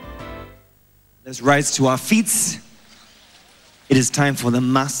Let's rise to our feet. It is time for the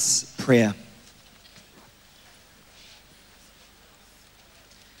mass prayer.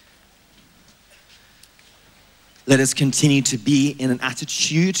 Let us continue to be in an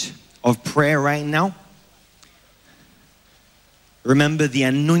attitude of prayer right now. Remember, the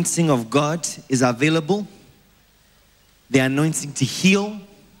anointing of God is available. The anointing to heal,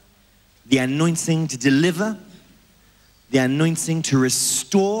 the anointing to deliver, the anointing to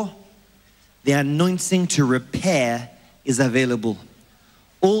restore, the anointing to repair is available.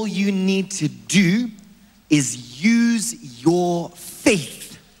 All you need to do is use your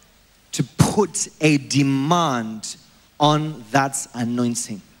faith to put a demand on that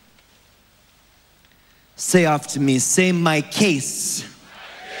anointing. Say after me, say, my case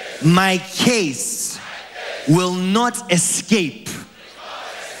will not escape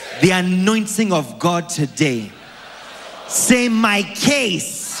the anointing of God today. Say, my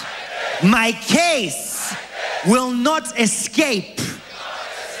case will not escape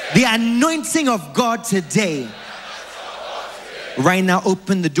the anointing of God today. Right now,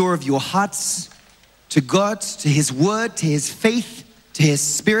 open the door of your hearts to God, to His word, to His faith, to His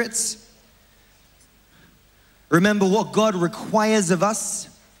spirits. Remember, what God requires of us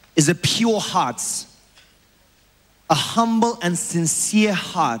is a pure heart, a humble and sincere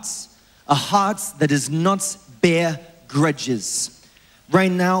heart, a heart that does not bear grudges.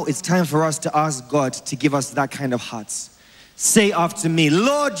 Right now, it's time for us to ask God to give us that kind of heart. Say after me,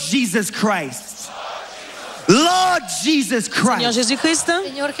 Lord Jesus Christ. Lord Jesus Christ. Seigneur Jésus-Christ,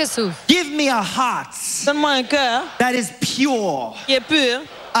 Señor Jesús, Give me a heart donne-moi un cœur that is pure, qui est pur,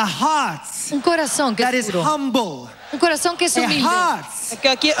 a heart un corazón que that es is puro, humble, un corazón que es a humilde. heart un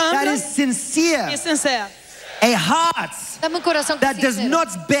cœur qui est that humble, is sincere, qui est sincère, a heart Dame un corazón que that es does sincero,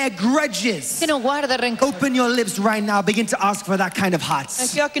 not bear grudges. que no guarda rencor. Open your lips right now. Begin to ask for that kind of heart. un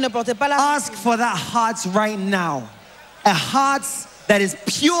cœur qui ne porte pas la Ask for that heart right now. A heart that is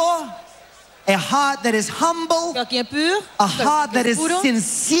pure, a heart that is humble, un cœur qui est pur, a heart that is puro,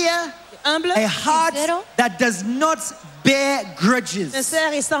 sincere, humble, a heart sincero, that does not bear grudges.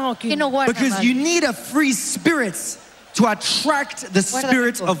 sincère et sans Que rancune. no guarda Because mal. you need a free spirit to attract the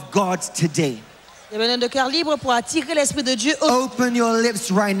Spirit of God today. Il y a besoin de cœur libre pour attirer l'Esprit de Dieu. Open your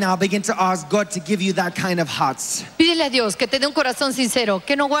lips right now. Begin to ask God to give you that kind of heart. Pídele a Dios que te dé un corazón sincero,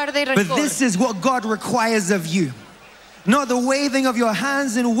 que no guarde But rencor. this is what God requires of you. Not the waving of your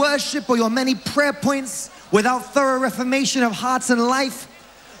hands in worship or your many prayer points without thorough reformation of hearts and life.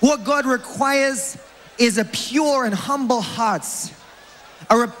 What God requires is a pure and humble heart,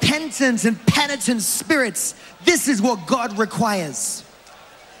 a repentant and penitent spirit. This is what God requires.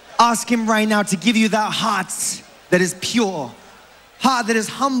 Ask Him right now to give you that heart that is pure, heart that is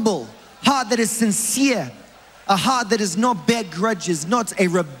humble, heart that is sincere, a heart that does not bear grudges, not a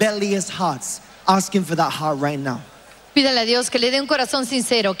rebellious heart. Ask Him for that heart right now. Pídale a Dios que le dé un corazón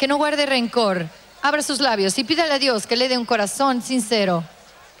sincero, que no guarde rencor. Abra sus labios y pídale a Dios que le dé un corazón sincero.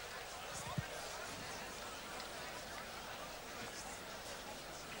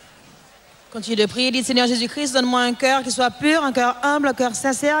 Continue de prier, dit Seigneur Jésus-Christ, donne-moi un cœur qui soit pur, un cœur humble, un cœur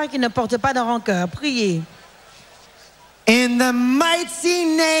sincère et qui ne porte pas de rancœur. Priez. In the mighty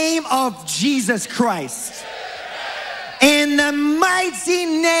name of Jesus Christ. In the mighty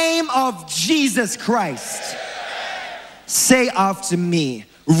name of Jesus Christ. Say after me,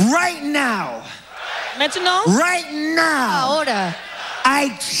 right now, Maintenant, right now, Ahora, I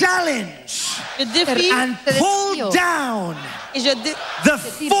challenge je défie and pull down et je the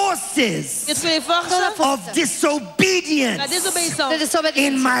forces détruis les forces of la disobedience désobéissance de desobediencia.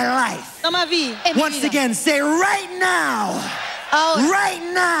 in my life. dans ma vie. En mi Once vida. again, say right now, Ahora, right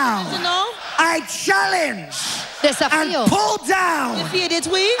now, Maintenant, I challenge desafío, and pull down défie et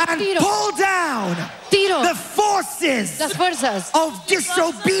détruis and Tiro. pull down tiro the forces las fuerzas of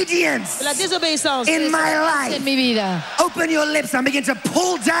disobedience de la désobéissance in my en life. mi vida. Open your lips and begin to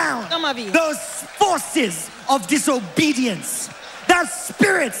pull down dans ma vie. those forces of disobedience, that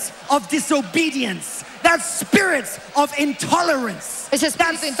spirit of disobedience, that spirit of intolerance, Ese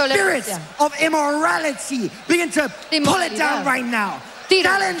that espíritu de spirit intolerancia. of immorality. Begin to pull it down Inmoralidad. right now. Tiro.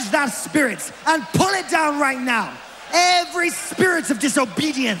 Challenge that spirit and pull it down right now. Every spirit of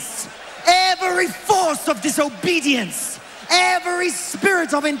disobedience, every force of disobedience, every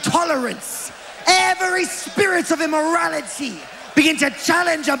spirit of intolerance, every spirit of immorality, begin to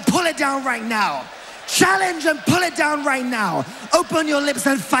challenge and pull it down right now. Challenge and pull it down right now. Open your lips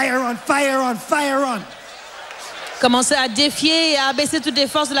and fire on, fire on, fire on. Commencez à défier et à abaisser toutes les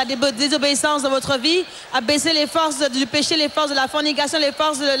forces de la désobéissance dans votre vie, abaisser les forces du péché, les forces de la fornication, les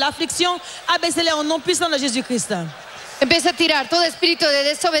forces de l'affliction, abaissez-les au nom puissant de Jésus-Christ. Empiece a tirar todo espíritu de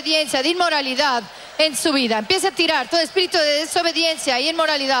desobediencia, de inmoralidad en su vida. Empiece a tirar todo espíritu de desobediencia y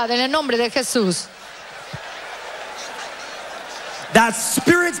inmoralidad en el nombre de Jesús. That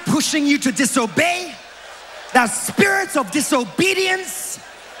spirit pushing you to disobey, that spirit of disobedience,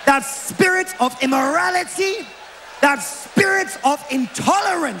 that spirit of immorality, that spirit of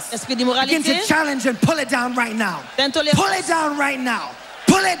intolerance. Esprit Begin d'immoralité, to challenge and pull it down right now. d'intolérance. Pull it down right now.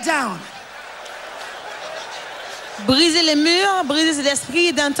 Pull it down. Brisez les murs, brisez cet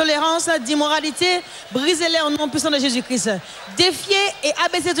esprit d'intolérance, d'immoralité, brisez-les au nom puissant de Jésus-Christ. Défiez et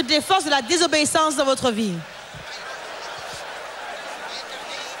abaissez toutes les forces de la désobéissance dans votre vie.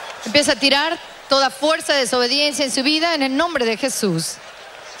 Empieza a tirar toda fuerza de desobediencia en su vida en el nombre de Jesús.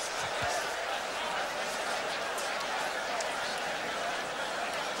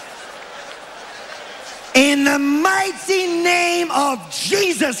 In the mighty name of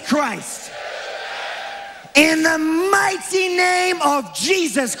Jesus Christ. In the mighty name of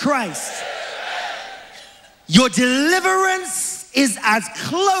Jesus Christ. Your deliverance is as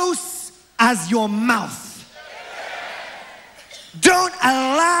close as your mouth. Don't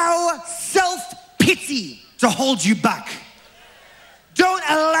allow self-pity to hold you back. Don't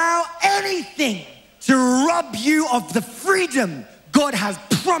allow anything to rob you of the freedom God has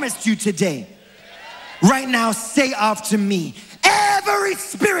promised you today. Right now, say after me. Every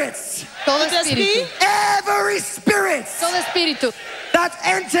spirit, Todo espíritu, every spirit todo espíritu that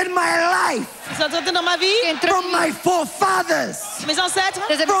entered my life Ils sont entrés dans ma vie, que entró from my forefathers, mes ancêtres,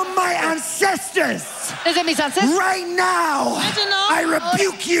 from my ancestors, desde mis ancestros, right now, Maintenant, I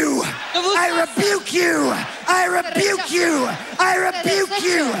rebuke you. I rebuke you. I rebuke you. I rebuke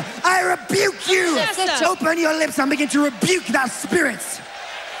you. I rebuke you. Open your lips and begin to rebuke that spirit.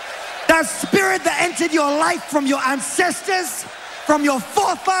 That spirit that entered your life from your ancestors, from your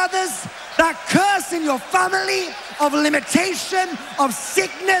forefathers, that curse in your family of limitation, of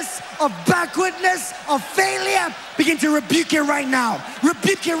sickness, of backwardness, of failure. Begin to rebuke it right now.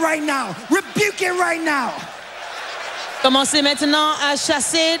 Rebuke it right now. Rebuke it right now. commencez maintenant à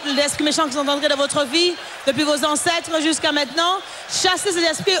chasser l'esprit méchant qui sont entrés dans votre vie, depuis vos ancêtres jusqu'à maintenant. Chassez ces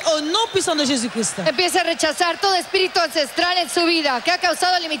esprits au nom puissant de Jésus-Christ. empiece a rechazar todo espíritu ancestral en su vida que ha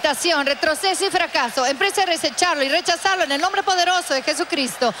causado limitación, retroceso y fracaso. Empiece a desecharlo y rechazarlo en el nombre poderoso de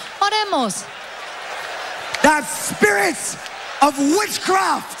Jesucristo. Oremos. That spirit of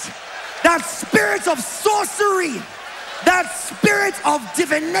witchcraft, that spirit of sorcery, that spirit of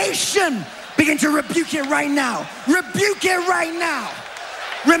divination, begin to rebuke it right now. Rebuke it right now.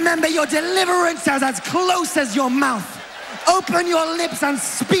 Remember, your deliverance is as close as your mouth. Open your lips and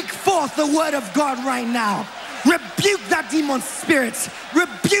speak forth the word of God right now. Rebuke that demon spirit.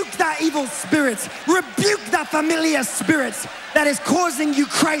 Rebuke that evil spirit. Rebuke that familiar spirit that is causing you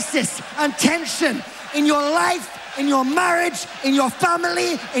crisis and tension in your life, in your marriage, in your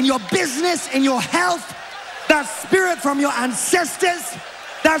family, in your business, in your health. That spirit from your ancestors,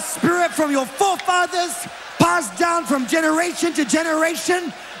 that spirit from your forefathers, passed down from generation to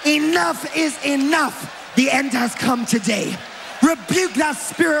generation. Enough is enough. The end has come today. Rebuke that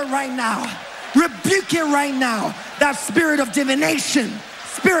spirit right now. Rebuke it right now. That spirit of divination,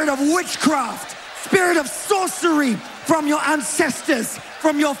 spirit of witchcraft, spirit of sorcery from your ancestors,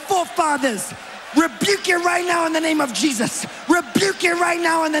 from your forefathers. Rebuke it right now in the name of Jesus. Rebuke it right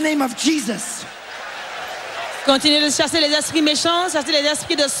now in the name of Jesus. Continuez de chasser les esprits méchants, chasser les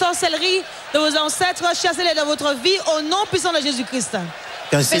esprits de sorcellerie de vos ancêtres, chassez-les dans votre vie au nom puissant de Jésus-Christ.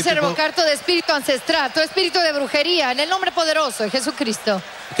 Empiece a revocar todo espíritu ancestral, todo espíritu de brujería en el nombre poderoso de Jesucristo.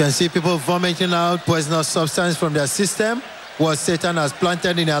 You can see people vomiting out poisonous substance from their system. What Satan has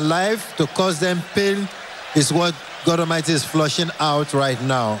planted in their life to cause them pain is what God Almighty is flushing out right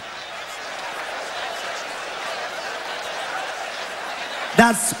now.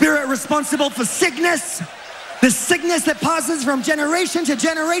 That spirit responsible for sickness, the sickness that passes from generation to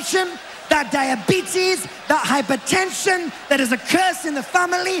generation, that diabetes, that hypertension, that is a curse in the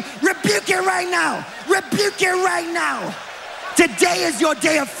family, rebuke it right now. Rebuke it right now. Today is your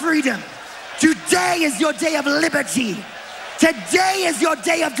day of freedom. Today is your day of liberty. Today is your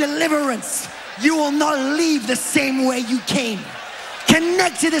day of deliverance. You will not leave the same way you came.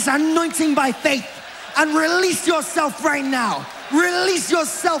 Connect to this anointing by faith and release yourself right now. Release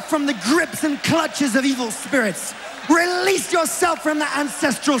yourself from the grips and clutches of evil spirits. Release yourself from the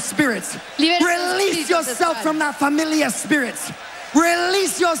ancestral spirits. Release yourself from that familiar spirit.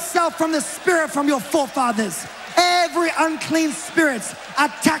 Release yourself from the spirit from your forefathers. Every unclean spirit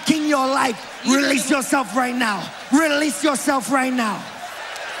attacking your life, release yourself right now. Release yourself right now.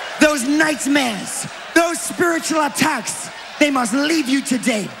 Those nightmares, those spiritual attacks, they must leave you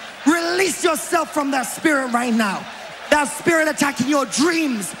today. Release yourself from that spirit right now. That spirit attacking your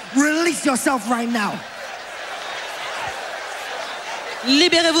dreams, release yourself right now.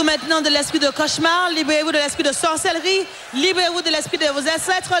 Libérez-vous maintenant de l'esprit de cauchemar, libérez-vous de l'esprit de sorcellerie, libérez-vous de l'esprit de vos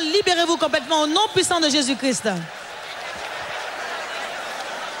ancêtres, libérez-vous complètement au nom puissant de Jésus-Christ.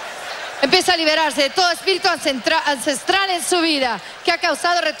 Empieza a liberarse de todo espíritu ancestral en su vida que ha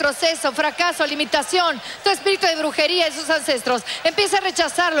causado retroceso, fracaso, limitación, todo espíritu de brujería de sus ancestros. Empieza a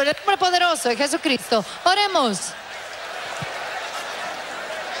rechazarlo en el nombre poderoso de Jesucristo. Oremos.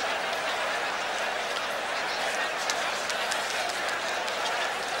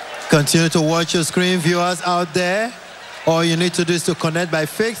 Continue to watch your screen, viewers out there. All you need to do is to connect by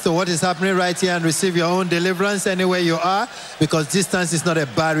faith to what is happening right here and receive your own deliverance anywhere you are, because distance is not a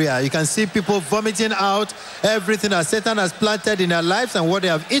barrier. You can see people vomiting out everything that Satan has planted in their lives and what they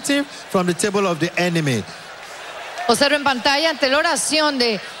have eaten from the table of the enemy. Observa en pantalla ante la oración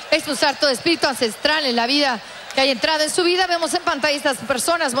de expulsar todo espíritu ancestral en la vida que haya entrado en su vida. Vemos en pantalla estas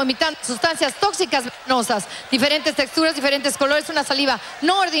personas vomitando sustancias tóxicas venenosas, diferentes texturas, diferentes colores, una saliva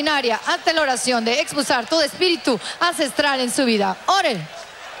no ordinaria ante la oración de expulsar todo espíritu ancestral en su vida. Ore.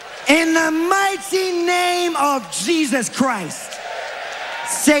 In the mighty name of Jesus Christ,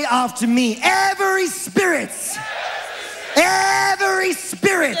 say after me, every spirit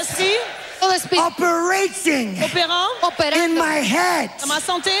Esprit Todo espíritu operating opérant in my head, dans ma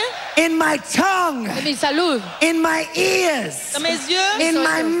santé, in my tongue, de mi salud, in my ears, dans mes yeux, in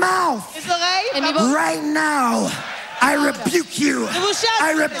my mouth, mes oreilles, en mi boca. right now, I rebuke you.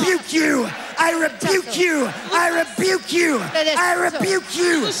 I rebuke you. I rebuke you. I rebuke you. I rebuke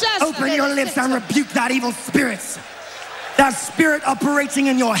you. Open your lips and rebuke that evil spirit. That spirit operating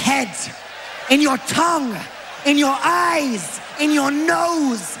in your head, in your tongue, in your eyes, in your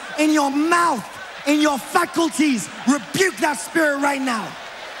nose, in your mouth, in your faculties. Rebuke that spirit right now.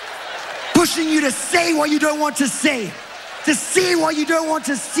 Pushing you to say what you don't want to say, to see what you don't want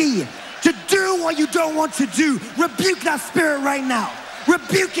to see, to do what you don't want to do. Rebuke that spirit right now.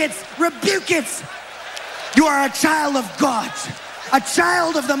 Rebuke it. Rebuke it. You are a child of God, a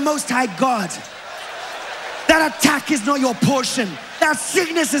child of the Most High God. That attack is not your portion. That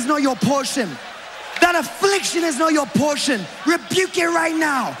sickness is not your portion. That affliction is not your portion. Rebuke it right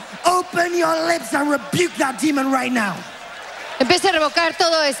now. Open your lips and rebuke that demon right now. Empiece a revocar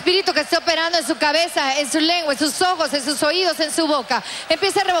todo espíritu que esté operando en su cabeza, en su lengua, en sus ojos, en sus oídos, en su boca.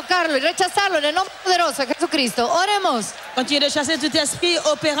 Empiece a revocarlo y rechazarlo en el nombre poderoso de Jesucristo. Oremos. Continuez de chasser tout esprit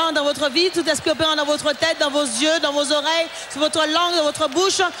opérant dans votre vie, tout esprit opérant dans votre tête, dans vos yeux, dans vos oreilles, sur votre langue, dans votre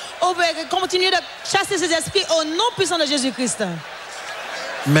bouche. Continuez de chasser ces esprits au nom puissant de Jésus-Christ.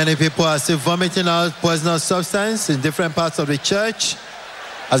 Many people are still vomiting out poisonous substance in different parts of the church,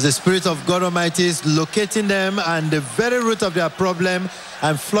 as the Spirit of God Almighty is locating them and the very root of their problem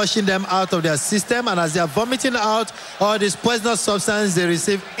and flushing them out of their system. And as they are vomiting out all this poisonous substance, they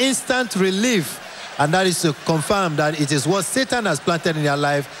receive instant relief. And that is to confirm that it is what Satan has planted in their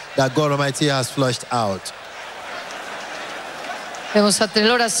life that God Almighty has flushed out. Vemos ante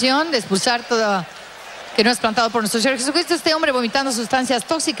la oración de expulsar todo que no es plantado por nuestro Señor Jesucristo. Este hombre vomitando sustancias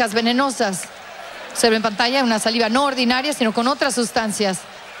tóxicas, venenosas. Observa en pantalla una saliva no ordinaria, sino con otras sustancias.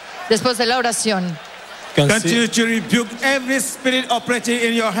 Después de la oración. Continue to rebuke every spirit operating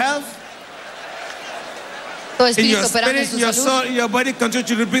in your health, Todo in espíritu your operando en spirit, su in your salud. soul, in your body. Continue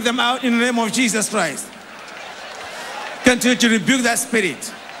to rebuke them out in the name of Jesus Christ. Continue to rebuke that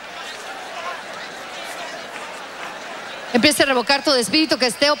spirit. Empiece a revocar todo espíritu que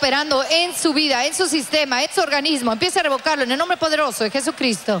esté operando en su vida, en su sistema, en su organismo. Empiece a revocarlo en el nombre poderoso de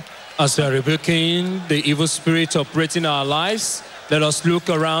Jesucristo. As we are rebuking the evil spirit operating in our lives, let us look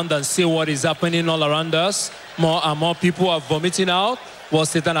around and see what is happening all around us. More and more people are vomiting out what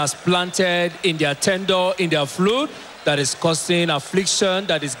Satan has planted in their tender, in their fluid, that is causing affliction,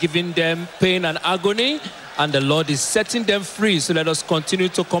 that is giving them pain and agony. And the Lord is setting them free. So let us continue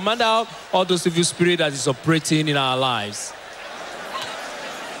to command out all those evil spirits that is operating in our lives.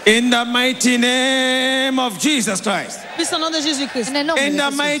 In the mighty name of Jesus Christ. Puissant nom de Jésus-Christ. En el nombre In de the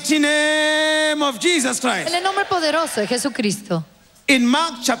Jesús. mighty name of Jesus Christ. En el nombre poderoso de Jesucristo. In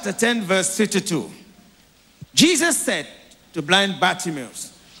Mark chapter 10, verse 52, Jesus said to blind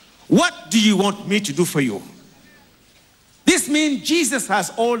Bartimaeus, "What do you want me to do for you?" This means Jesus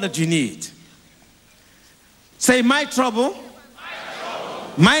has all that you need. Say, my trouble,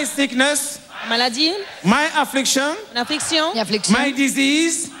 my sickness, Maladie, my affliction, l'affliction, Mi aflicción, my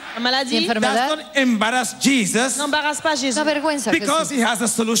disease, la mi maladie, enfermedad, does not embarrass Jesus n'embarrasse pas Jésus. no avergüenza a because Jesús. he has a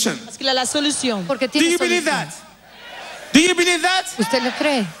solution. Parce qu'il a la solution. Porque Do tiene you believe solución. that? Do you believe that? ¿Usted lo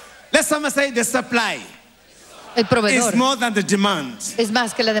cree? Let someone say the supply El is proveedor more than the demand. es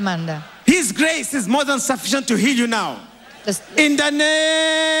más que la demanda. His grace is more than sufficient to heal you now. In the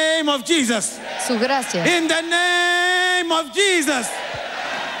name of Jesus. Su gracia. In the name of Jesus.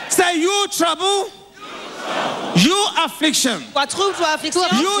 Say, you trouble, you affliction, Toi trouble, toi affliction,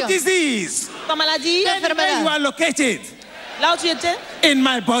 you disease, toi maladie, anywhere you are located là où tu étais, in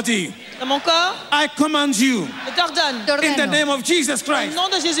my body, dans mon corps, I command you je t'ordonne. Te in the ordeno. name of Jesus Au Christ. nom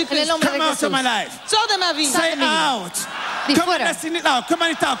de En el Jésus-Christ, nombre de Come out of my Jesús. life. sors de ma vie. Say de mi vida. out. Di Come on, fuera. let's sing it out. Come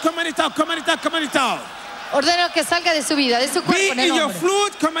on it out. Come on it out. Come on it out. Come on it out. Ordeno que salga de su vida, de su Be cuerpo en el in your nombre.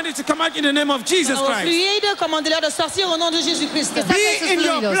 fluid. Command it to come out in the name of Jesus Dans vos Christ. fluides, commandez-leur de sortir au nom de Jésus-Christ. Que salga de Be sus in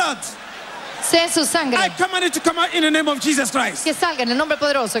your fluidos. blood. Sea en su I sangre. command it to come out in the name of Jesus Christ. Que salga en el nombre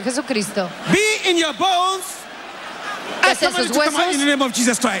poderoso de Jesucristo. Be in your bones. I Que sea en command sus it to come out in the huesos. name of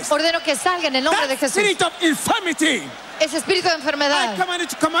Jesus Christ. Ordeno que salga en el nombre de That Jesús. spirit of infirmity. Ese espíritu de I enfermedad. command it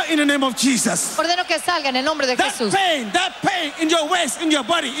to come out in the name of Jesus. Ordeno que salga en el nombre de That Jesús. pain in your waist, in your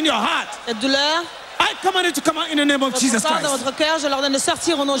body, in your heart. Cette douleur, I command it to come out in the name of votre Jesus corps, dans Christ. votre cœur, je l'ordonne de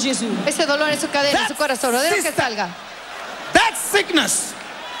sortir au nom de Jésus. Ese dolor en su cadera, en su corazón. Ordeno que salga. That sickness,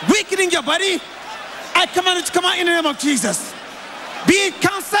 weakening your body, I command it to come out in the name of Jesus. Be it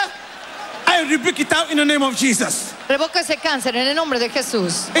cancer, I rebuke it out in the name of Jesus. Revoco ese cáncer en el nombre de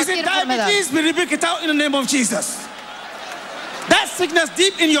Jesús. Is Cualquier it enfermedad. diabetes? We rebuke it out in the name of Jesus. That sickness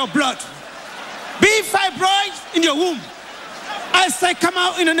deep in your blood, be it fibroids in your womb, I say come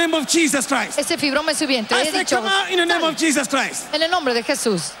out in the name of Jesus Christ. Ese fibroma en su vientre. I He say dicho, come out in the name of Jesus Christ. en el nombre de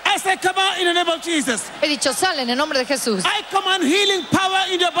Jesús. I say come out in the name of Jesus. He dicho, sale en el nombre de Jesús. I command healing power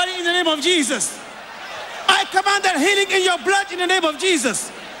in your body in the name of Jesus. I command that healing in your blood in the name of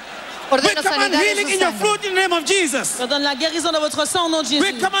Jesus. We Ordeno command sanidad healing en in su your sangre. fluid in the name of Jesus. Je donne la guérison de votre sang au nom de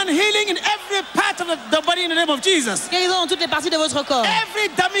We Jésus. command healing in every part of the body in the name of Jesus. Guérison dans toutes les parties de votre corps. Every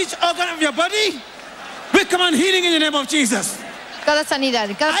damaged organ of your body, we command healing in the name of Jesus. Cada sanidad,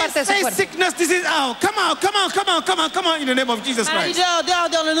 en cada I parte de su say cuerpo. sickness, disease out. Come out, come out, come out, come out, come out in the name of Jesus Maladie, Christ. dehors, dehors,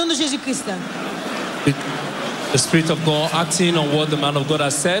 dehors, le nom de Jésus-Christ. The Spirit of God acting on what the man of God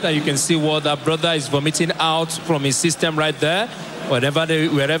has said, and you can see what that brother is vomiting out from his system right there. Wherever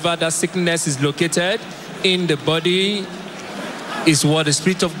that sickness is located in the body is what the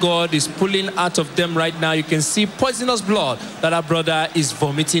Spirit of God is pulling out of them right now. You can see poisonous blood that our brother is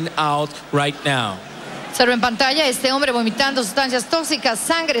vomiting out right now. Observa en pantalla este hombre vomitando sustancias tóxicas,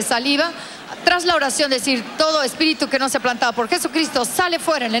 sangre, saliva. Tras la oración decir, todo espíritu que no se ha plantado por Jesucristo sale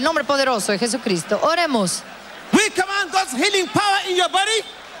fuera en el nombre poderoso de Jesucristo. Oremos. We command God's healing power in your body,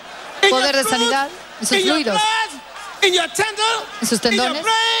 in Poder your de sanidad en sus in your fluidos, blood, in your tendon, en sus in your tendones,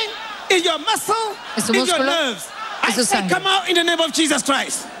 brain, in your muscle, en su in your músculo, nerves. I en su say sangre. come out in the name of Jesus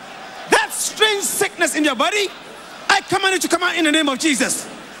Christ. That strange sickness in your body, I command it to come out in the name of Jesus.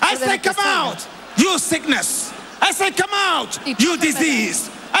 I say Ordeno que come salga. out, you sickness. I say come out, Y tu you enfermedad. disease.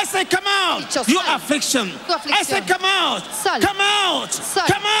 I say come out, Dicho, you sal. affliction. Tu I say aflicción. come out, Sal. come out, Sal.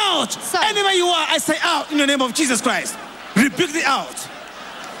 come out. Sal. Anywhere you are, I say out in the name of Jesus Christ. Rebuke it out.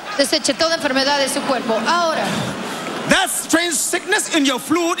 Deseche toda enfermedad de su cuerpo. Ahora, That strange sickness in your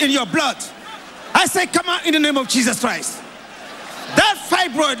fluid, in your blood, I say come out in the name of Jesus Christ. That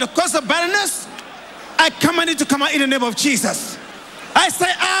fibroid, the cause of barrenness, I command it to come out in the name of Jesus. I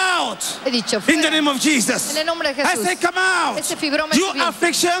say out he dicho, in the fuera. name of Jesus. En el nombre de I Jesús. say come out. Ese fibroma en You su vientre.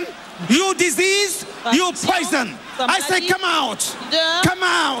 affliction, you disease, you poison. I say come out. Come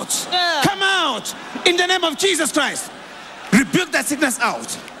out. Come out in the name of Jesus Christ. Rebuke that sickness out.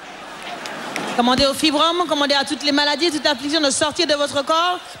 Commandez aux fibromes, commandez à toutes les maladies, toute affliction de sortir de votre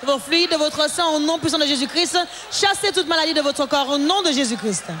corps, de vos fluides, de votre sang au nom puissant de Jésus-Christ. Chassez toute maladie de votre corps au nom de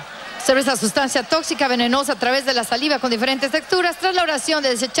Jésus-Christ. Observa esa sustancia tóxica venenosa a través de la saliva con diferentes texturas. Tras la oración de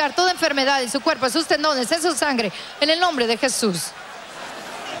desechar toda enfermedad en su cuerpo, en sus tendones, en su sangre, en el nombre de Jesús.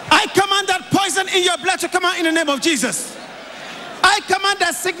 I command that poison in your blood to come out in the name of Jesus. I command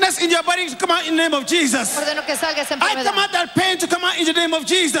that sickness in your body to come out in the name of Jesus. Ordeno que salga esa I enfermedad. command that pain to come out in the name of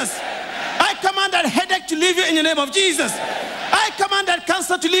Jesus. I command that headache to leave you in the name of Jesus. I command that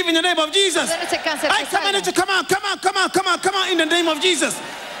cancer to leave in the name of Jesus. Ordeno ese cáncer I que command it to salga. come out, come out, come out, come out, come out in the name of Jesus.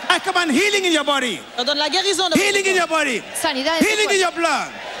 I command healing in your body, Je donne la guérison de healing in your body, Sanidad en su healing in your cuerpo.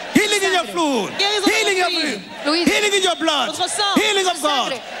 blood, healing in your Sangre. fluid, Guérison de healing in votre your fluido. healing in your blood, Votre sang. healing of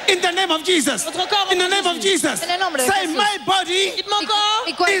God, Sangre. in the name of Jesus, Votre corps in the en name of Jésus. Jesus. En el nombre de Say, Jesús. my body Dites mon corps,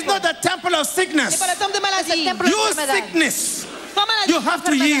 Mi cuerpo is not the temple of c'est sickness. pas la tombe de es el maladie. templo de You enfermedad. sickness, Pas maladie. you have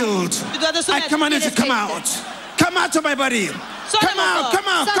to yield. Tu dois te I soumettre. command it to come out. Come out of my body. Sors de Come mon out, corps. come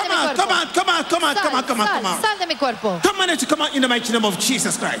out, Sal de come mi out, cuerpo. come out, come out, come out, come out, come out, come Sal, out. sal de mi cuerpo. Command it to come out in the mighty name of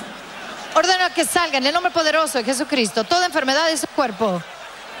Jesus Christ. Ordena que salga en el nombre poderoso de Jesucristo toda enfermedad de su cuerpo.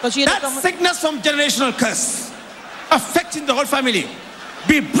 Continuez de That commander. sickness from generational curse affecting the whole family.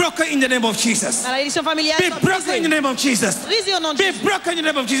 be broken in the name of Jesus. Malédiction familiale. Be soit broken in the brisée. name of Jesus. Brisée au nom de Be Jésus. broken in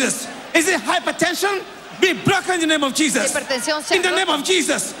the name of Jesus. Is it hypertension? Be broken in the name of Jesus. Hipertensión sea In the name rota. of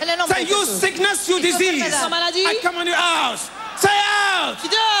Jesus. En el nombre Say de you Jesús. sickness, you Y tu disease. enfermedad. Maladie. I command you out. Say out. Tu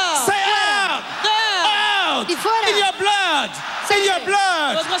dors. Say out. Dors. Out. Y fuera. In your blood. In your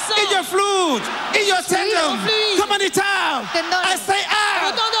blood. Votre sang. In your fluid. In your Fluido. tendon. Fluido. Command it out. Tendones. I say out.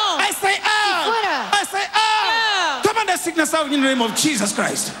 Vos tendons. I say out. fuera. I say out. Command that sickness out in the name of Jesus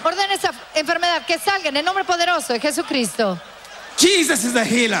Christ. Ordena esa enfermedad que salga en el nombre poderoso de Jesucristo. Jesus is the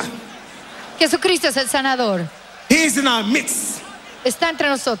healer. Jesucristo es el sanador. He is in our midst. Está entre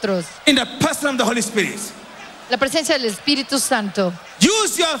nosotros. In the person of the Holy Spirit. La presencia del Espíritu Santo.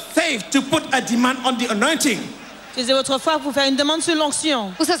 Use your faith to put a demand on the anointing. Utilisez votre foi pour faire une demande sur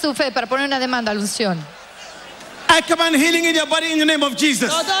l'onction. Usa su fe para poner una demanda a la unción. I command healing in your body in the name of Jesus.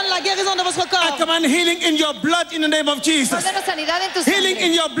 Ordonne la guérison de votre I corps. command healing in your blood in the name of Jesus. Ordena sanidad en tu Healing in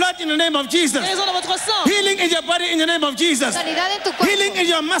sangre. your blood in the name of Jesus. Guérison de votre sang. Healing in your body in the name of Jesus. Sanidad en tu cuerpo. Healing in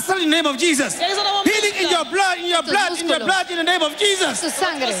your muscle in the name of Jesus. Guérison de vos Healing in your blood, in your tus blood, in your músculos. blood in the name of Jesus. Tu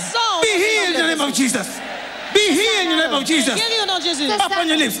sangre. sang. Be healed in the name of Jesus. Be healed in the name of Jesus. Guéris au nom de Jésus. Open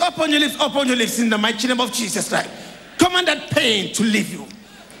your lips, open your lips, open your lips in the mighty name of Jesus Christ. Command that pain to leave you.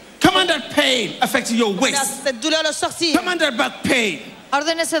 Command that pain affecting your waist. Cette douleur de sortir. Command that back pain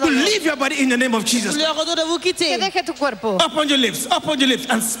Ordena ese to dolor. leave your body in the name of Jesus. Douleur au dos de vous Que quitter. deje tu cuerpo. Open your lips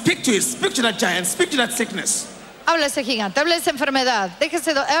and speak to it. Speak to that giant, speak to that sickness. Habla ese gigante, habla esa enfermedad.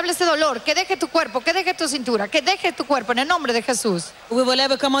 Habla ese dolor. Que deje tu cuerpo, que deje tu cintura, que deje tu cuerpo en el nombre de Jesús. Ouvrez vos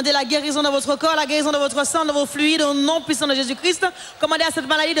lèvres, commandez la guérison de votre corps, la guérison de votre sang, de vos fluides au nom puissant de Jésus-Christ. Commandez à cette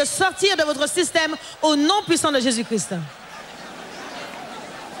maladie de sortir de votre système au nom puissant de Jésus-Christ.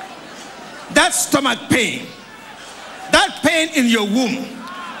 That stomach pain, that pain in your womb,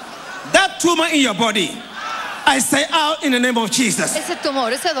 that tumor in your body, I say out in the name of Jesus. Ese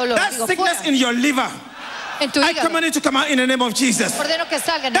tumor, ese dolor, That digo, sickness fuera. in your liver, En tu I hígado. command it to come out in the name of Jesus. Ordeno que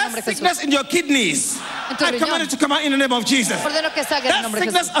salga en el That nombre de Jesús. sickness in your kidneys, En tu I command riñón. it to come out in the name of Jesus. Ordeno que salga en el That nombre de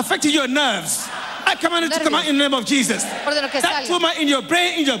sickness Jesús. affecting your nerves, I command it to come out in the name of Jesus. Ordeno que That salga. tumor in your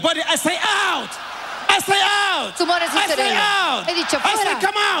brain, in your body, I say out. I say out. Tumores en I say cerebro. out. He dicho, I say fuera.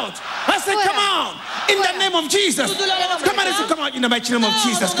 come out. I say Fuera. come out. In the Fuera. name of Jesus. Command it to come out in the mighty name of Non,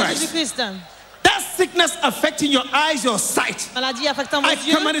 Jesus au nom de Christ. Jésus-Christ. That sickness affecting your eyes, your sight, Maladie affectant I vos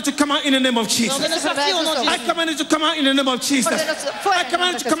yeux. command it to come out in the name of Jesus. Ordonne de sortir au nom de I Jésus. command it to come out in the name of Jesus. I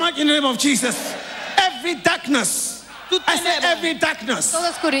command it to come out in the name of Jesus. Every darkness, Toute I say ténèbre. every darkness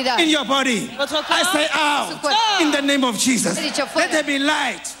Toda oscuridad. in your body, Votre corps. I say out in the name of Jesus. He dicho, fuera. Let there be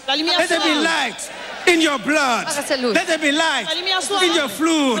light. La lumière Let there be soit. light in your blood. Hágase luz. Let there be light La lumière soit. in your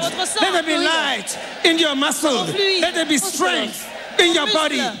fluid. Dans votre sang, Let there be fluide. light in your muscle. Vos fluides. Let there be Vos strength in your Vos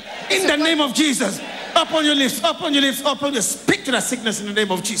body. muscles. In the name of Jesus. Upon your lips, upon your lips, upon your speak to that sickness in the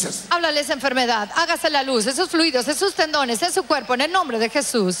name of Jesus. Háblale esa enfermedad. Hágase la luz, esos fluidos, esos tendones, en su cuerpo, en el nombre de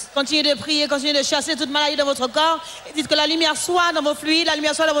Jesús. Continuez de prier, continuez de chasser toute maladie dans votre corps. Et dites que la lumière soit dans vos fluides, la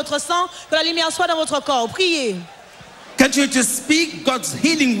lumière soit dans votre sang, que la lumière soit dans votre corps. Priez. Continue to speak God's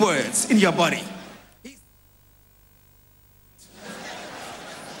healing words in your body.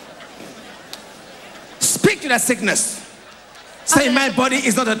 Speak to that sickness. Say, my body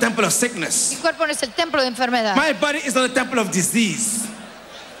is not a temple of Mi sickness. cuerpo no es el templo de enfermedad. My body is not a temple of disease.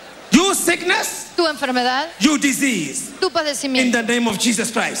 You sickness, Tu enfermedad, you disease. tu In padecimiento. the name of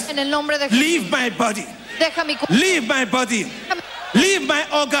Jesus Christ. En el nombre de Jesús. Leave my body. Deja mi cuerpo. Leave my body. Leave my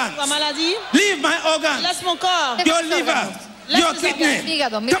La organs. maladie, Leave my organs. laisse mon corps. Your liver. Your Laisse mi kidney.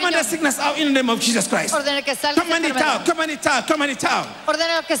 hígado, mi Command the riñón. sickness out in the name of Jesus Christ. Ordena que salga esa Command it enfermedad. out. Command it out. Command it out.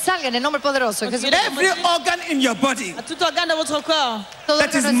 Ordena que salga en el nombre poderoso de Jesús. Every organ in your body À tout organe de votre corps. Todo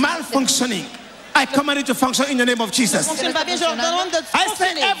that is órgano existe. malfunctioning, I command it to function in the name of Jesus. Fonctionne pas bien, je leur demande de I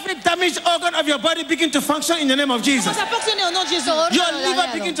say fonctionner. every damaged organ of your body begin to function in the name of Jesus. Commence à fonctionner au nom de Jésus. Todo Your órgano liver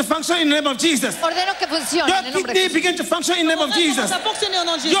dañado. begin to function in the name of Jesus. Ordeno que funcione Your en el nombre de kidney Jesús. begin to function in the name of Jesus. Commence à fonctionner au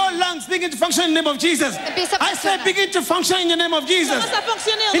nom de Jésus. Your lungs begin to function in the name of Jesus. Empieza a I say funcionar. begin to function in the name of Jesus. Commence à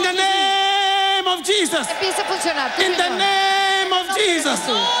fonctionner au In nom the de Jésus. name of Jesus. Empieza a funcionar. tu In the riñón. name of Jesus.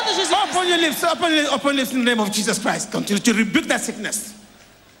 Au nom de Jésus. Open your lips, open your lips, open your lips in the name of Jesus Christ. Continue to rebuke that sickness.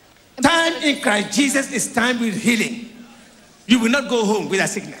 Time in Christ Jesus is time with healing. You will not go home with that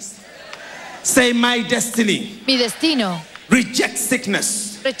sickness. Say, my destiny. Mi destino Reject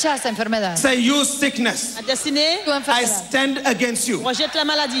sickness. rechaza enfermedad. Say, you sickness. La destinée, Tu I enfermedad. stand against you. rejette la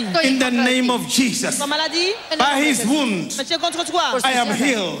maladie. Estoy In en the contra de name ti. of Jesus. Ta maladie, En el By nombre de his Jesús. wounds, me tiens contre toi. Por su I am sangre.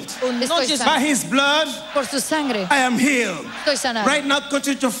 healed. Au nom de Estoy Jésus. By sana. his blood, Por su sangre. I am healed. Estoy sanado. Right now,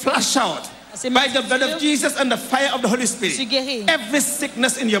 continue to flash out by the blood of Jesus and the fire of the Holy Je suis Spirit. guéri. Every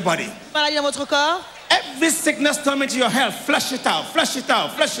sickness in your body, Maladie dans votre corps, Every sickness torment your health, flush it out, flush it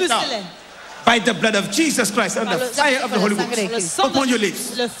out, flush it out. Expulsez-les. By the blood of Jesus Christ and the fire of the Holy Por la sangre de Ghost. Cristo. Open your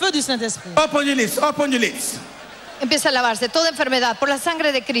lips. Le feu du Saint-Esprit. Open your lips. Open your lips. Empieza a lavarse toda enfermedad por la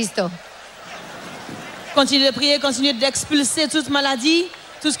sangre de Cristo. Continuez de prier, continuez d'expulser toute maladie,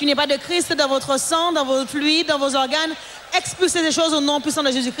 tout ce qui n'est pas de Christ dans votre sang, dans vos fluides, dans vos organes. Expulsez ces choses au nom puissant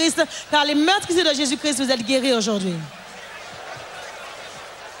de Jésus-Christ. Par les meurtrissures de Jésus-Christ, vous êtes guéris aujourd'hui.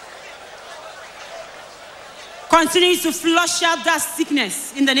 Continue to flush out that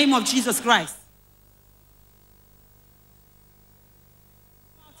sickness in the name of Jesus Christ.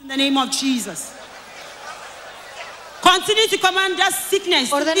 In the name of Jesus. Continue to command that sickness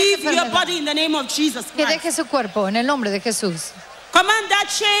to Ordena leave esa your enfermedad. body in the name of Jesus Que Christ. deje su cuerpo en el nombre de Jesús. Command that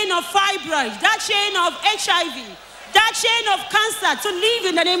chain of fibroid, that chain of HIV, that chain of cancer to leave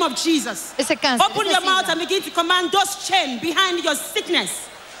in the name of Jesus. Ese cáncer, Open ese your mouth sida. and begin to command those chains behind your sickness.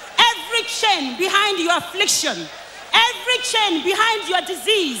 Every chain behind your affliction. Every chain behind your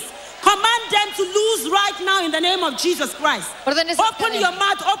disease. Command them to lose right now in the name of Jesus Christ. Ordena esas Open cadenas. your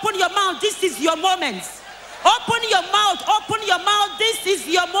mouth, open your mouth. This is your moment. Open your mouth, open your mouth. This is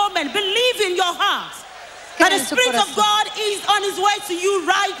your moment. Believe in your heart that Cree the en su Spirit of corazón. God is on his way to you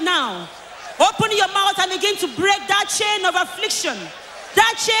right now. Open your mouth and begin to break that chain of affliction,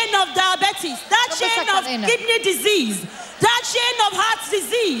 that chain of diabetes, that Rompe esa chain of cadena. kidney disease, that chain of heart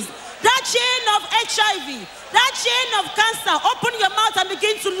disease, that chain of HIV, that chain of cancer. Open your mouth and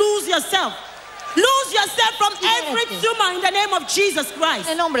begin to lose yourself. Lose yourself from every Libérate. tumor in the name of Jesus Christ.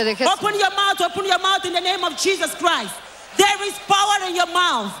 En el nombre de Jesús. Open your mouth in the name of Jesus Christ. There is power in your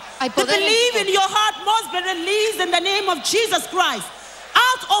mouth. Hay The poder en tu belief in boca. your heart must be released in the name of Jesus Christ.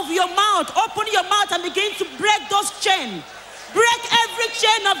 Out of your mouth, open your mouth and begin to break those chains. Break every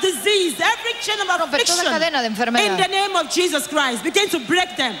chain of disease, every chain of Rompe toda affliction cadena de enfermedad. in the name of Jesus Christ. Begin to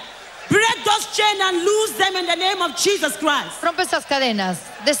break them. Break those chains and lose them in the name of Jesus Christ. Rompe esas cadenas.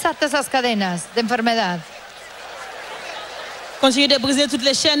 Desata esas cadenas de enfermedad. Continuez de briser toutes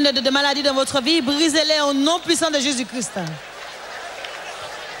les chaînes de maladie dans votre vie. Brisez-les au nom puissant de Jésus-Christ.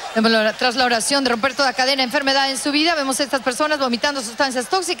 Tras la oración de romper toda cadena de enfermedad en su vida, vemos a estas personas vomitando sustancias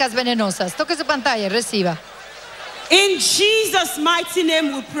tóxicas venenosas. Toque su pantalla y reciba. In Jesus' mighty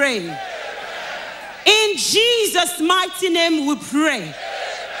name we pray. In Jesus' mighty name we pray.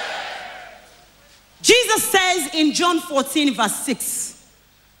 Jesus says in John 14 verse 6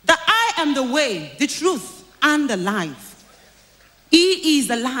 that I am the way, the truth, and the life. He is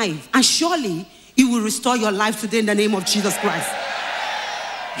alive, and surely he will restore your life today in the name of Jesus Christ.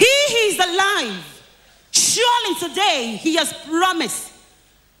 He is alive. Surely today he has promised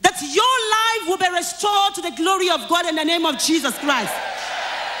that your life will be restored to the glory of God in the name of Jesus Christ.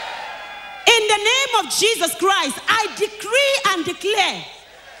 In the name of Jesus Christ, I decree and declare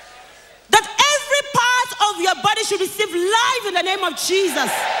that every part of your body should receive life in the name of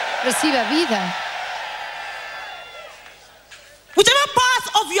Jesus. Reciba vida. Whichever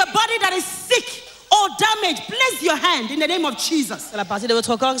part of your body that is sick or damaged, place your hand in the name of Jesus. La partie de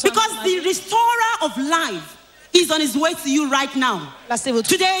votre corps. Because the restorer of life is on his way to you right now. Placez votre.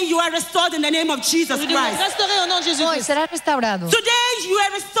 Today you are restored in the name of Jesus Christ. Restaurez au nom de Hoy Jésus-Christ. será restaurado. Today you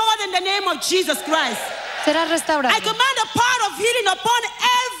are restored in the name of Jesus Christ. Será restaurado. I command a power of healing upon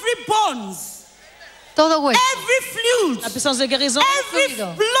every bones, Todo hueso. every fluid, La puissance de guérison. every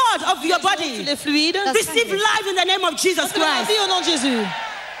fluido. blood of your body. Les fluides. Receive life in the name of Jesus Recevez la Christ. vie au nom de Jésus.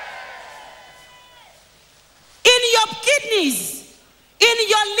 In your kidneys, in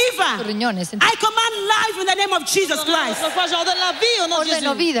your Tus liver, riñones. I command life in the name of Jesus Christ. Notre foi, j'ordonne la vie au nom de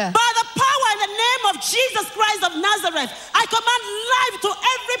Ordeno Jésus. vida. By the power in the name of Jesus Christ of Nazareth, I command life to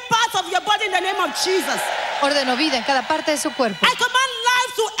every part of your body in the name of Jesus. Ordeno vida en cada parte de su cuerpo. I command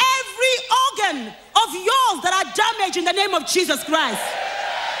life to every organ of yours that are damaged in the name of Jesus Christ.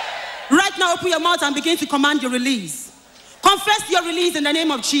 Right now, open your mouth and begin to command your release. Confess your release in the name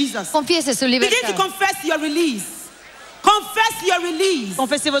of Jesus. Confiese su Begin to libertad. confess your release. Confess your release.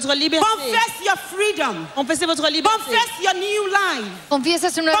 Confessez votre liberté. Confess your freedom. Confessez votre liberté. Confess your new life. Confiese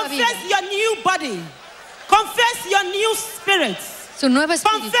su nueva vida. Confess your new body. Confess your new spirit. Su nuevo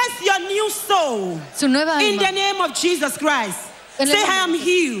espíritu. Confess your new soul. Su nueva In the alma. name of Jesus Christ. En el Say, nombre I am de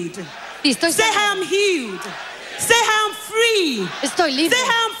healed. Y estoy Say, I sana. am healed. Say, I am free. Estoy libre. Say,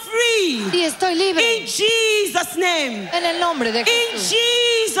 I am free. Sí, estoy libre. In Jesus' name. En el nombre de In Jesús.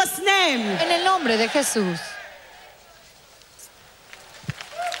 Jesus' name. En el nombre de Jesús.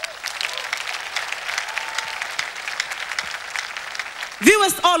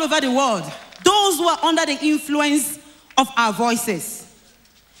 Viewers all over the world, those who are under the influence of our voices,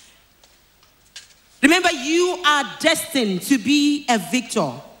 remember, you are destined to be a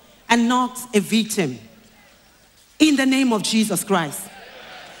victor and not a victim. in the name of Jesus Christ.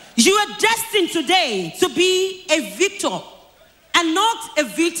 You are destined today to be a victor and not a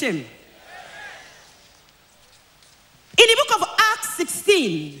victim. In the book of Acts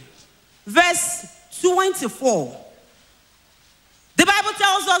 16, verse 24, the Bible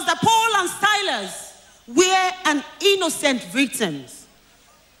tells us that Paul and Silas were an innocent victims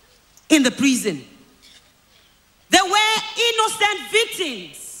in the prison. They were innocent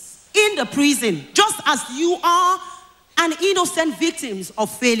victims in the prison, just as you are an innocent victim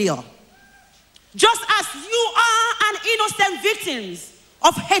of failure. Just as you are an innocent victim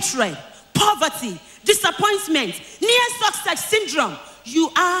of hatred, poverty, disappointment, near success syndrome,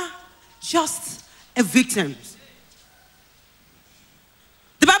 you are just a victim.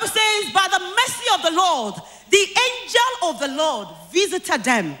 The Bible says, by the mercy of the Lord, the angel of the Lord visited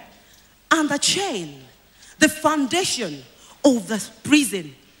them, and the chain, the foundation of the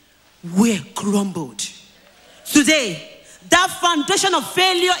prison were crumbled. Today, that foundation of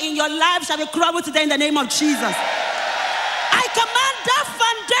failure in your life shall be crumbled today in the name of Jesus. I command that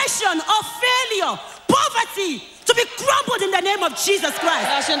foundation of failure, poverty, to be crumbled in the name of Jesus Christ.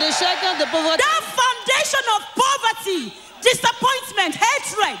 That foundation of poverty, disappointment,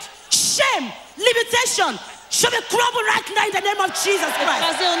 hatred, shame, limitation shall be crumbled right now in the name of Jesus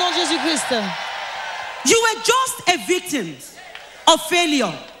Christ. You were just a victim of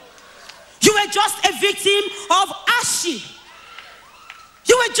failure. You were just a victim of hardship.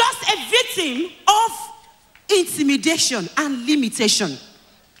 You were just a victim of intimidation and limitation.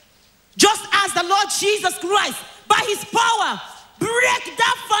 Just as the Lord Jesus Christ, by his power, break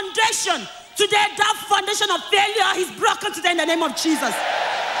that foundation. Today, that foundation of failure is broken today in the name of Jesus.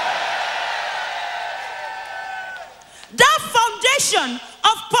 That foundation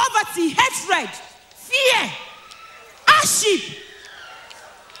of poverty, hatred, fear, hardship,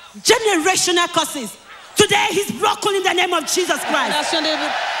 generational curses, today is broken in the name of Jesus Christ.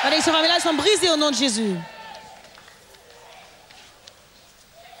 Malédictions familiales sont brisées au nom de Jésus.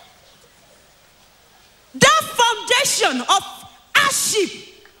 That foundation of hardship,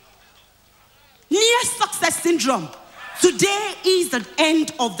 near success syndrome, today is the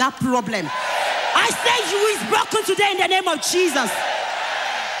end of that problem. I say you is broken today in the name of Jesus.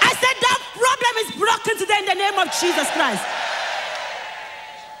 I said that problem is broken today in the name of Jesus Christ.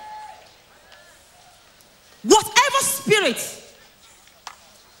 Whatever spirit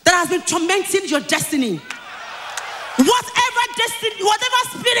that has been tormenting your destiny, whatever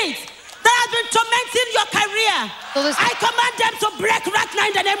spirit that has been tormenting your career, I command them to break right now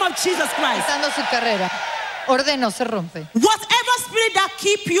in the name of Jesus Christ. Whatever spirit that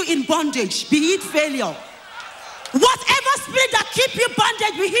keep you in bondage, be it failure, whatever spirit that keep you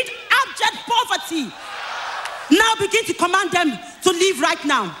bondage, be it abject poverty, now begin to command them to leave right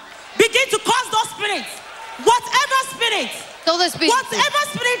now. Begin to cause those spirits, whatever spirit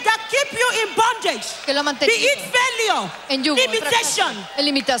that keep you in bondage, be it failure, limitation,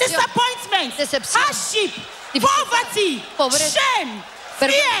 disappointment, hardship, poverty, shame,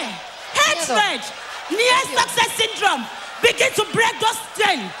 fear, hatred, near success syndrome, begin to break those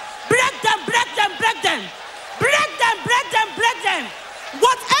things. Break them, break them, break them. Break them, break them, break them.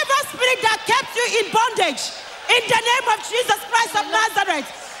 Whatever spirit that kept you in bondage, in the name of Jesus Christ of Nazareth,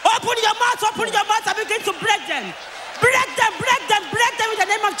 open your mouth and begin to break them. Break them, break them, break them in the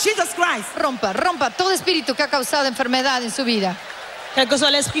name of Jesus Christ. Rompa todo espíritu que ha causado enfermedad en su vida. Quel que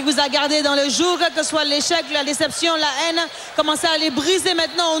soit l'esprit que vous a gardé dans le jour, quel que soit l'échec, la déception, la haine, commencez à les briser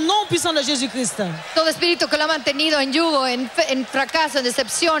maintenant au nom puissant de Jésus-Christ. Todo espíritu que lo ha mantenido en yugo, en fracaso, en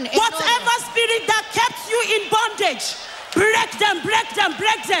decepción. Whatever spirit that kept you in bondage, break them, break them,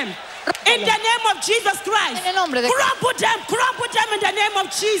 break them. In the name of Jesus Christ. Crumble them in the name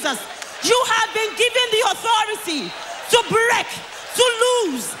of Jesus. You have been given the authority to break, to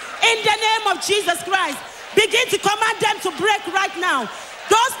lose in the name of Jesus Christ. Begin to command them to break right now.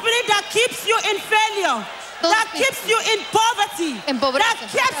 Those spirit that keeps you in failure, that keeps you in poverty, that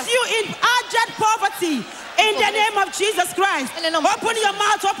keeps you in abject poverty, in the name of Jesus Christ. Open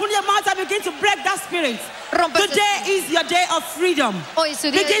your mouth and begin to break that spirit. Today is your day of freedom.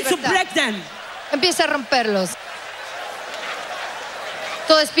 Begin to break them. Empieza a romperlos.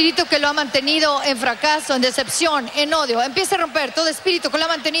 Todo espíritu que lo ha mantenido en fracaso, en decepción, en odio, empieza a romper todo espíritu que lo ha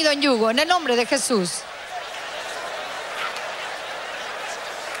mantenido en yugo, en el nombre de Jesús.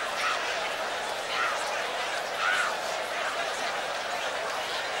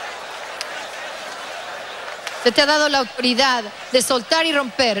 Se te ha dado la autoridad de soltar y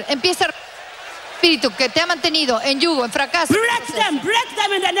romper. Empieza a romper el espíritu que te ha mantenido en yugo, en fracaso. Break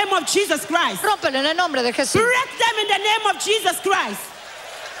them in the name of Jesus Christ. Rómpelo en el nombre de Jesús. Break them in the name of Jesus Christ.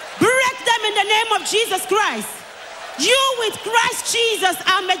 Break them in the name of Jesus Christ. You with Christ Jesus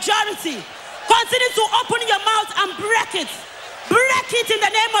are majority. Continue to open your mouth and break it. Break it in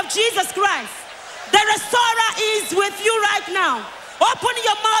the name of Jesus Christ. The restorer is with you right now. Open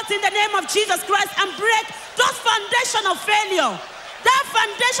your mouth in the name of Jesus Christ and break those foundation of failure. That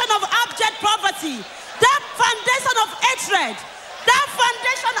foundation of abject poverty. That foundation of hatred. That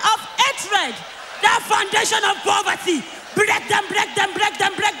foundation of hatred. That foundation of poverty. Break them, break them, break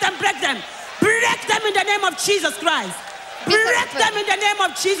them, break them, break them. Break them in the name of Jesus Christ. Break them in the name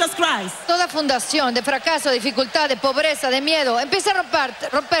of Jesus Christ. Toda fundación de fracaso, de dificultad, de pobreza, de miedo, empieza a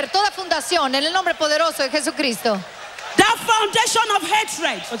romper toda fundación en el nombre poderoso de Jesucristo. That foundation of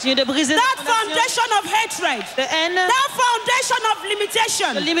hatred. Continue de briser That foundation of hatred. de haine, That foundation of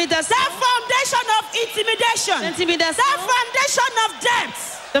limitation. de limitation, That foundation of intimidation. d'intimidation, That foundation of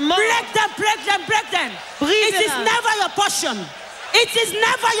debts. de mort. Break them, break them, break them. Brise It is them. never your portion. It is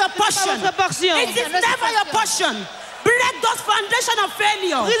never your portion. votre portion. It is never your portion. Break those foundation of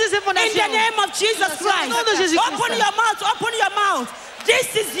failure. Brise ces In fondations. the name of Jesus Christ. nom de Jésus-Christ. Open your mouth, open your mouth.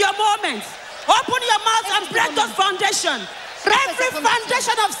 This is your moment. Open your mouth and break those foundations. Every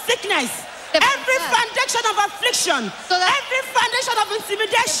foundation of sickness, every foundation of affliction, every foundation of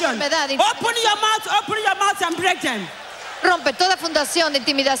intimidation. Open your mouth and break them. Rompe toda fundación de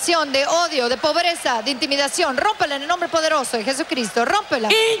intimidación, de odio, de pobreza, de intimidación. Rómpela en el nombre poderoso de Jesucristo. Rómpela.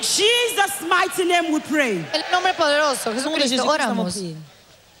 In Jesus' mighty name we pray. En el nombre poderoso de Au nom de Jesucristo Jésus-Christ, nous oramos. prions.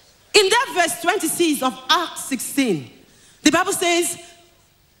 In that verse 26 of Acts 16, the Bible says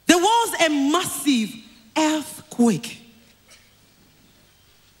there was a massive earthquake.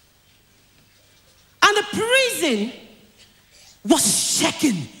 And the prison was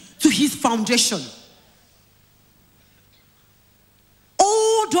shaken to his foundation.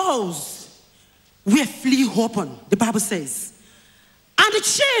 All doors were flee open, the Bible says. And the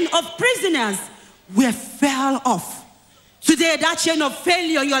chain of prisoners were fell off. Today, that chain of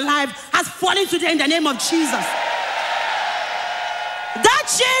failure in your life has fallen today in the name of Jesus. That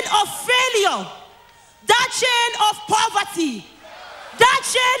chain of failure, that chain of poverty, that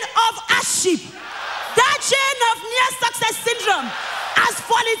chain of hardship, that chain of near success syndrome has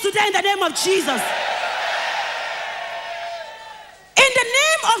fallen today in the name of Jesus. In the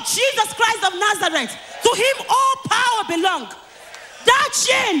name of Jesus Christ of Nazareth, to him all power belongs. That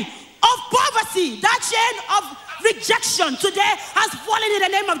chain of poverty, that chain of rejection today has fallen in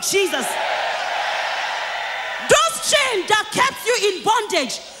the name of Jesus. Those chains that kept you in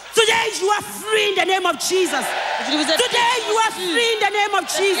bondage, today you are free in the name of Jesus. Today you are free in the name of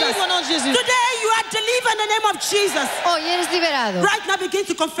Jesus. Today you are delivered in the name of Jesus. Hoy eres liberado. Right now begin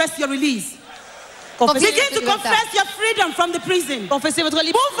to confess your release. Confía Begin tu to libertad. confess your freedom from the prison. Confessez votre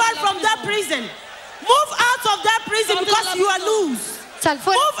liberté. Move out from that prison. Move out of that prison because you are loose. Sal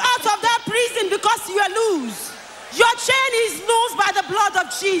fuera. Move out of that prison because you are loose. Your chain is loose by the blood of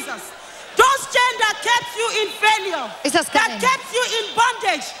Jesus. Those chains that kept you in failure, Esas that cadenas. kept you in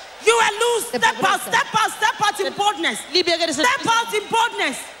bondage, you are loose. De Step out, pobreza. step out, step out in boldness. Libéré de cette Step prison. out in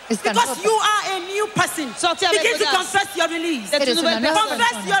boldness. Están Because rotas. you are a new person. Sortez avec Begin to audace. confess your release. C'est Eres une nouvelle una nueva personne.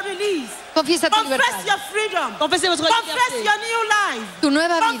 Confess your release. Confiesa tu Confess libertad. your freedom. Confessez votre Confess liberté. your new life. Tu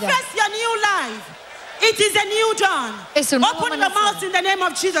nueva vida. Confess your new life. It is a new dawn. Es un nuevo Open your amanecer. mouth in the name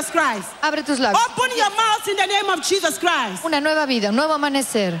of Jesus Christ. Abre tus labios. Open your mouth in the name of Jesus Christ. Una nueva vida, un nuevo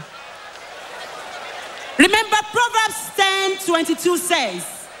amanecer. Remember Proverbs 10:22 says,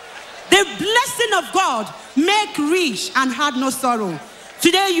 the blessing of God make rich and had no sorrow.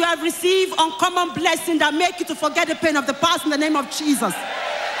 Today you have received uncommon blessing that make you to forget the pain of the past in the name of Jesus.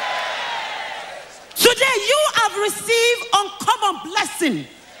 Today you have received uncommon blessing,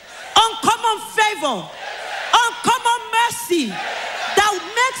 uncommon favor, uncommon mercy that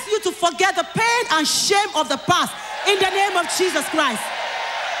makes you to forget the pain and shame of the past in the name of Jesus Christ.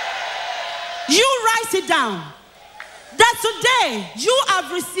 You write it down that today you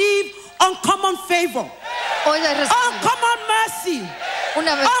have received uncommon favor, Hoy has recibido uncommon mercy,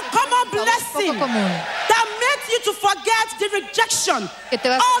 una uncommon poco blessing común. that makes you to forget the rejection Que te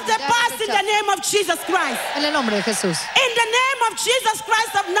vas a of the olvidar past del in the name of Jesus Christ. En el nombre de Jesús. In the name of Jesus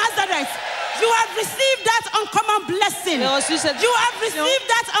Christ of Nazareth, you have received that uncommon blessing. J'ai reçu cette You have received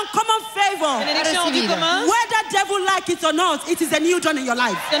that uncommon favor. bénédiction du Recibida. commun. Whether devil like it or not, it is a new dawn in your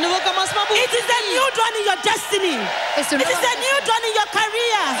life. C'est un nouveau commencement pour It is a new dawn in your destiny. Es un It is nuevo a new dawn in your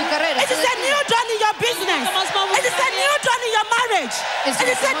career. Su carrera, It is su a new dawn in your business. It is a new dawn in your marriage. Es un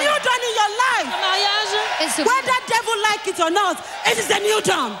It is a new dawn in your life. mariage. en su Whether vida. devil like it or not, it is a new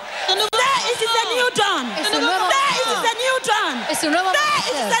dawn. Un nouveau There it is a new dawn. Es un nuevo There it is amanecer. a new dawn. Es un nuevo There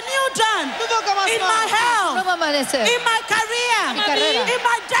it amanecer. is a new dawn in my health, Nuevo amanecer. in my career, Mi carrera. in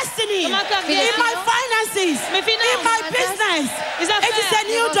my destiny, En ma carrière. in my finances, Mes finances. in my business. Mes It is a affaires.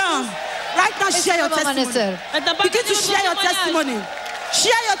 new dawn. Right now, Es share un your nuevo testimony. amanecer. Maintenant, Begin to partagez share your votre témoignage. testimony.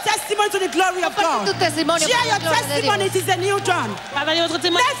 Share your testimony to the glory of Comparte God. tu testimonio Share para la your gloria de testimony. It Dios. is a new dawn. Partagez votre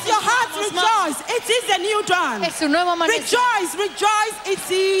témoignage. Let your heart rejoice. It is a new dawn. Es un nuevo amanecer. Rejoice, rejoice.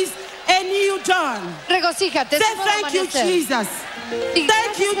 It is a new dawn. Regocíjate. Es Say un nuevo thank you, amanecer. Jesus. Y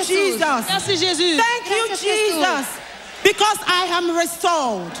Thank you, gracias, Jesús. Jesus. Merci Jésus. Thank you, Gracias, Jesús. Jesus. Because I am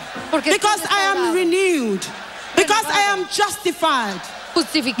restored. Porque Because estoy I am restaurado. renewed. Because I Renovado. am justified.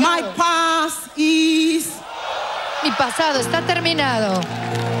 Justificado. My past is. Mi pasado está terminado.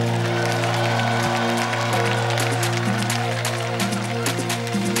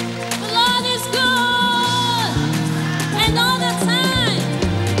 The Lord is good, and all the time,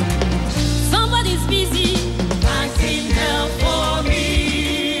 somebody's busy finding help for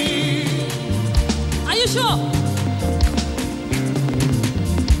me. Are you sure?